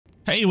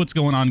Hey, what's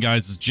going on,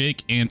 guys? It's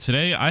Jake, and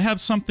today I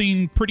have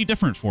something pretty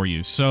different for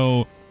you.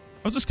 So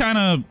I was just kind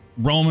of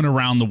roaming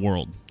around the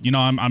world. You know,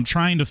 I'm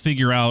trying to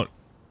figure out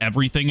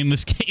everything in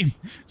this game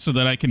so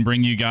that I can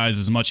bring you guys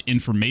as much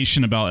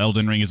information about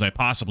Elden Ring as I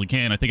possibly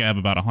can. I think I have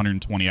about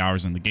 120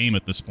 hours in the game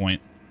at this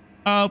point,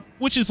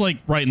 which is like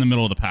right in the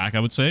middle of the pack, I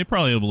would say.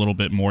 Probably a little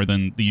bit more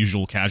than the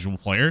usual casual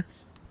player.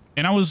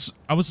 And I was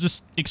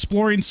just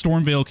exploring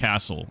Stormveil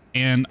Castle,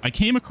 and I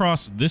came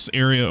across this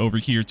area over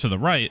here to the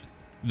right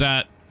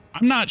that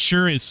I'm not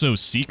sure is so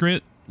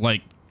secret.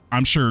 Like,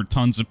 I'm sure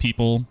tons of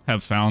people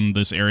have found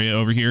this area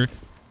over here.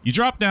 You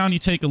drop down, you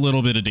take a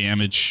little bit of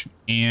damage,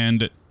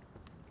 and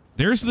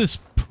there's this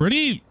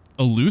pretty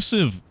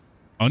elusive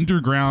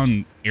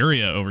underground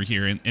area over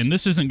here. And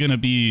this isn't going to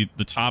be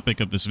the topic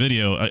of this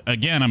video.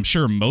 Again, I'm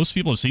sure most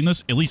people have seen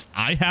this. At least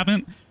I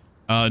haven't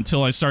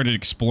until I started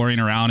exploring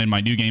around in my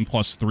New Game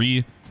Plus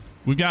 3.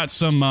 We've got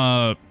some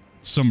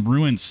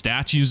ruined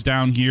statues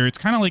down here. It's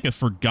kind of like a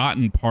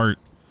forgotten part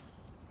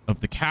of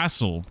the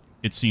castle,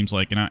 it seems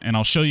like, and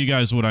I'll show you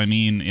guys what I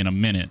mean in a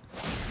minute.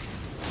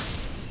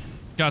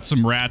 Got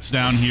some rats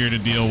down here to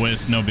deal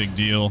with, no big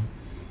deal.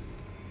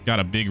 Got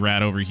a big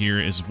rat over here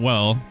as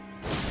well.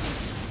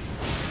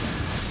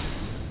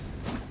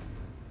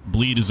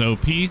 Bleed is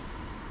OP,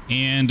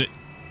 and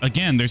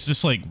again, there's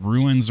just like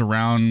ruins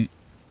around,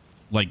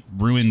 like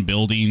ruined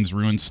buildings,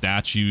 ruined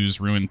statues,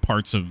 ruined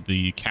parts of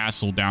the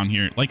castle down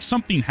here. Like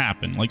something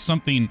happened, like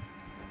something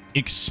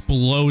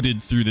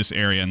exploded through this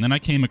area, and then I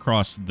came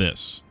across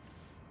this.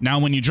 Now,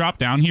 when you drop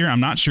down here,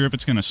 I'm not sure if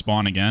it's going to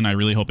spawn again. I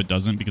really hope it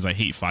doesn't, because I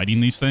hate fighting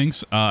these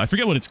things. I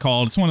forget what it's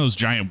called. It's one of those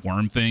giant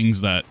worm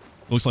things that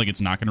looks like it's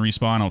not going to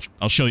respawn.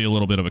 I'll show you a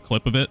little bit of a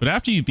clip of it. But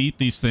after you beat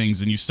these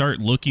things and you start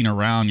looking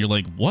around, you're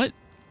like, what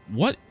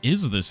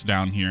is this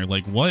down here?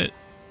 Like, what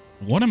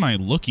am I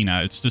looking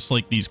at? It's just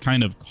like these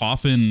kind of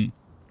coffin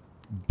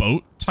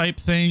boat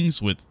type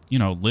things with, you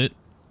know, lit,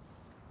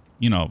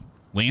 you know,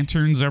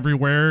 lanterns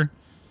everywhere.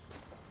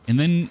 And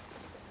then,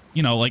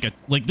 you know,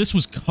 like this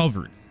was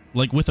covered,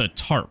 like with a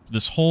tarp,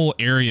 this whole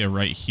area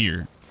right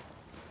here.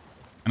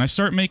 And I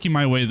start making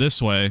my way this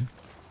way,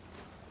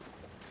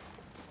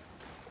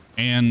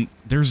 and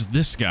there's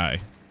this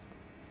guy.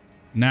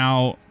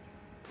 Now,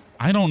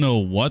 I don't know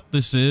what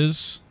this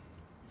is.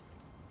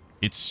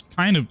 It's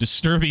kind of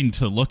disturbing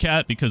to look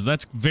at, because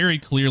that's very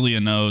clearly a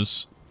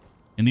nose,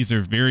 and these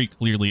are very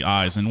clearly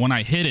eyes. And when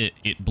I hit it,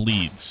 it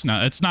bleeds.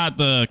 Now, it's not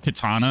the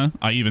katana.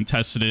 I even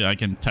tested it. I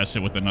can test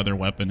it with another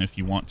weapon if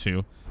you want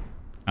to.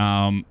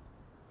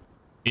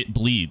 It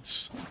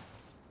bleeds.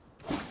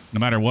 No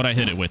matter what I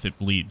hit it with, it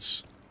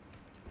bleeds.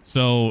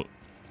 So,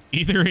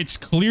 either it's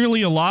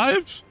clearly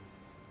alive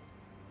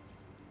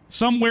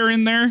somewhere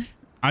in there,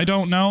 I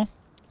don't know.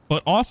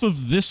 But off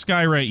of this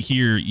guy right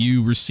here,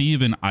 you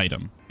receive an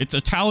item. It's a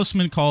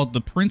talisman called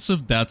the Prince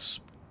of Death's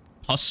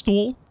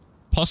Pustule.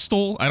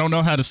 Pustule? I don't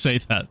know how to say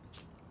that.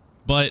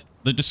 But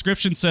the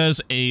description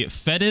says, a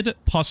fetid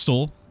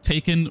pustule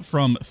taken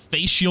from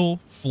facial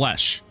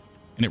flesh,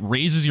 and it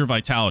raises your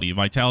vitality.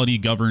 Vitality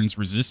governs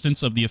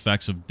resistance of the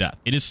effects of death.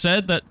 It is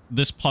said that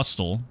this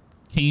pustule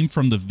came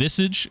from the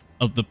visage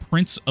of the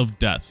Prince of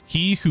Death,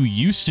 he who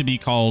used to be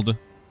called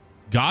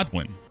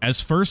Godwin.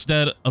 As first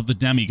dead of the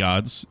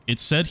demigods,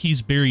 it's said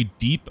he's buried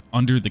deep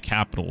under the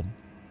capital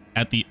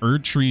at the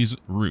Erd Tree's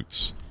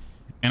roots.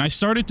 And I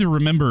started to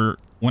remember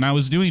when I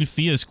was doing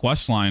Fia's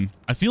questline,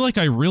 I feel like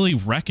I really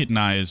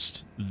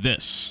recognized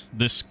this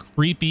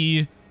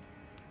creepy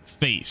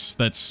face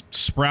that's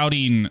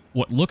sprouting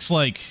what looks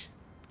like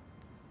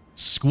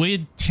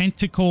squid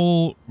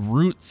tentacle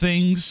root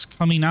things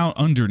coming out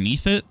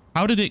underneath it.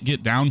 How did it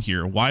get down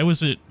here? Why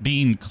was it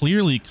being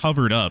clearly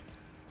covered up?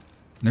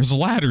 There's a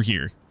ladder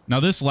here. Now,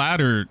 this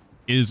ladder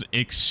is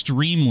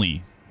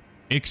extremely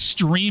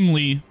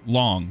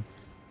long.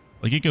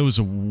 Like, it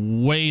goes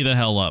way the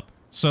hell up.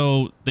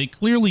 So they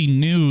clearly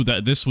knew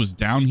that this was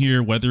down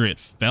here, whether it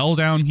fell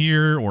down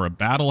here or a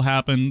battle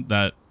happened,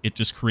 that it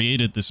just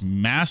created this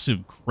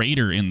massive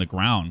crater in the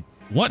ground.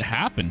 What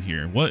happened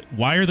here?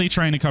 Why are they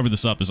trying to cover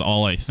this up is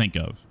all I think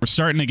of. We're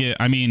starting to get,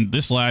 I mean,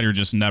 this ladder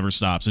just never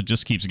stops. It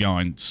just keeps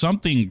going.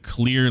 Something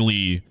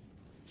clearly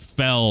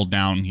fell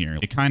down here.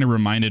 It kind of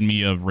reminded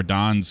me of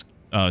Radahn's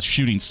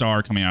shooting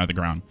star coming out of the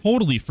ground.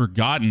 Totally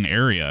forgotten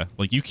area.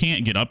 Like, you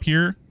can't get up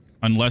here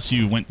unless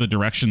you went the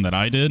direction that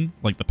I did,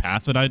 like the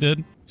path that I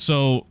did.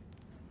 So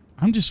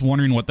I'm just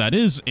wondering what that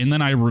is. And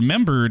then I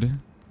remembered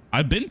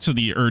I've been to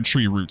the Erd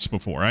Tree roots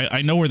before.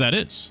 I know where that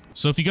is.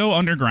 So if you go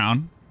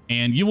underground,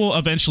 and you will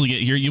eventually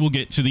get here, you will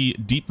get to the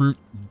deep root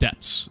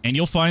depths, and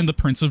you'll find the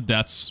Prince of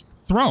Death's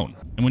throne.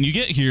 And when you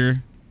get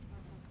here,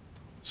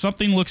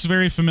 something looks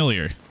very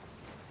familiar.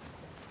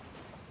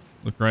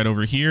 Look right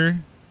over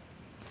here.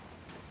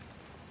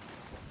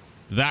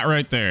 That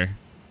right there.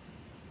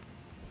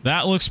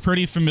 That looks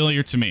pretty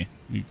familiar to me.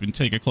 You can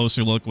take a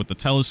closer look with the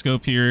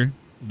telescope here.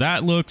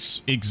 That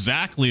looks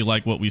exactly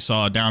like what we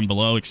saw down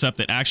below, except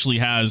it actually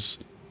has,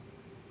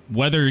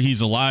 whether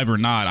he's alive or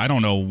not, I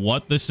don't know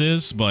what this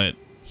is, but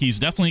he's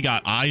definitely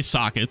got eye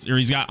sockets, or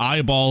he's got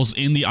eyeballs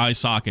in the eye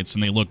sockets,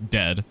 and they look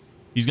dead.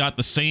 He's got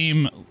the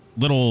same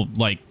little,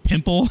 like,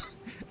 pimple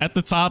at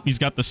the top. He's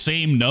got the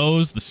same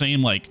nose, the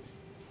same, like,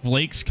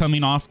 flakes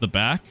coming off the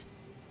back.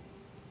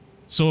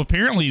 So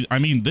apparently, I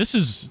mean, this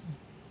is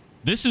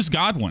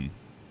Godwin.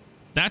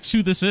 That's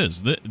who this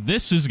is.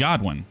 This is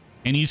Godwin.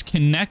 And he's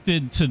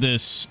connected to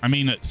this, I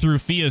mean, through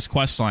Fia's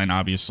questline,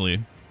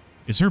 obviously.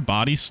 Is her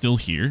body still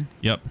here?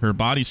 Yep, her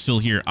body's still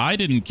here. I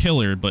didn't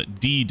kill her, but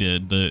D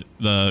did.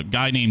 The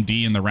guy named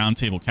D in the Round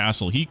Table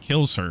Castle, he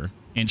kills her.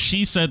 And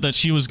she said that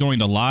she was going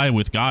to lie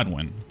with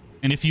Godwin.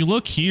 And if you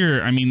look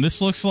here, I mean,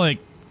 this looks like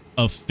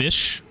a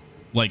fish,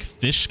 like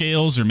fish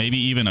scales, or maybe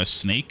even a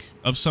snake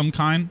of some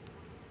kind,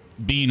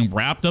 being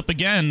wrapped up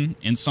again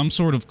in some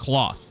sort of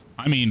cloth.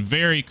 I mean,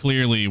 very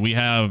clearly we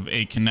have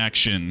a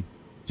connection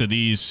to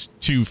these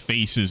two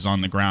faces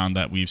on the ground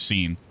that we've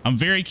seen. I'm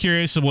very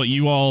curious of what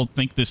you all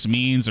think this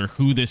means, or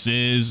who this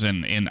is,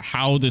 and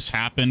how this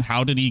happened.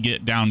 How did he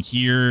get down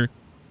here?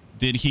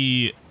 Did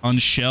he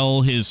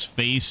unshell his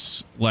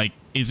face? Like,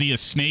 is he a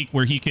snake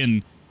where he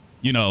can,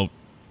 you know,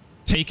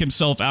 take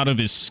himself out of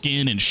his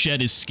skin and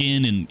shed his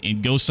skin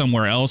and go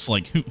somewhere else?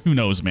 Like, who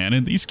knows, man,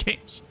 in these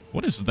games.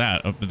 What is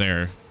that up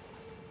there?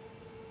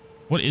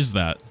 What is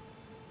that?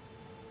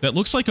 That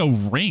looks like a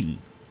ring.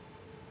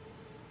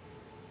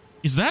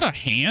 Is that a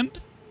hand?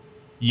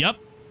 Yep.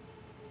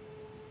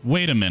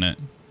 Wait a minute.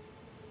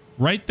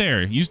 Right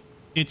there.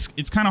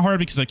 It's kind of hard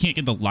because I can't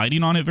get the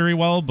lighting on it very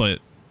well, but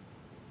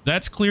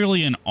that's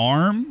clearly an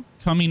arm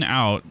coming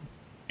out,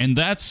 and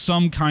that's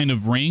some kind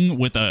of ring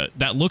with a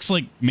that looks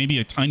like maybe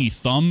a tiny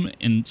thumb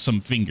and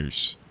some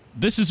fingers.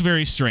 This is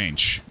very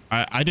strange.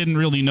 I didn't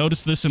really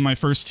notice this in my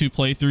first two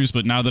playthroughs,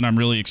 but now that I'm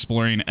really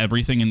exploring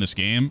everything in this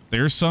game,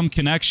 there's some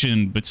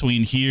connection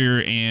between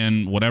here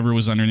and whatever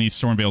was underneath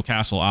Stormveil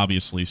Castle,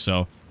 obviously.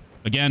 So,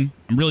 again,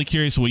 I'm really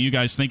curious what you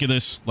guys think of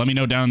this. Let me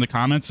know down in the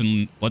comments,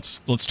 and let's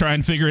try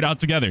and figure it out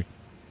together.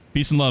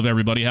 Peace and love,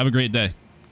 everybody. Have a great day.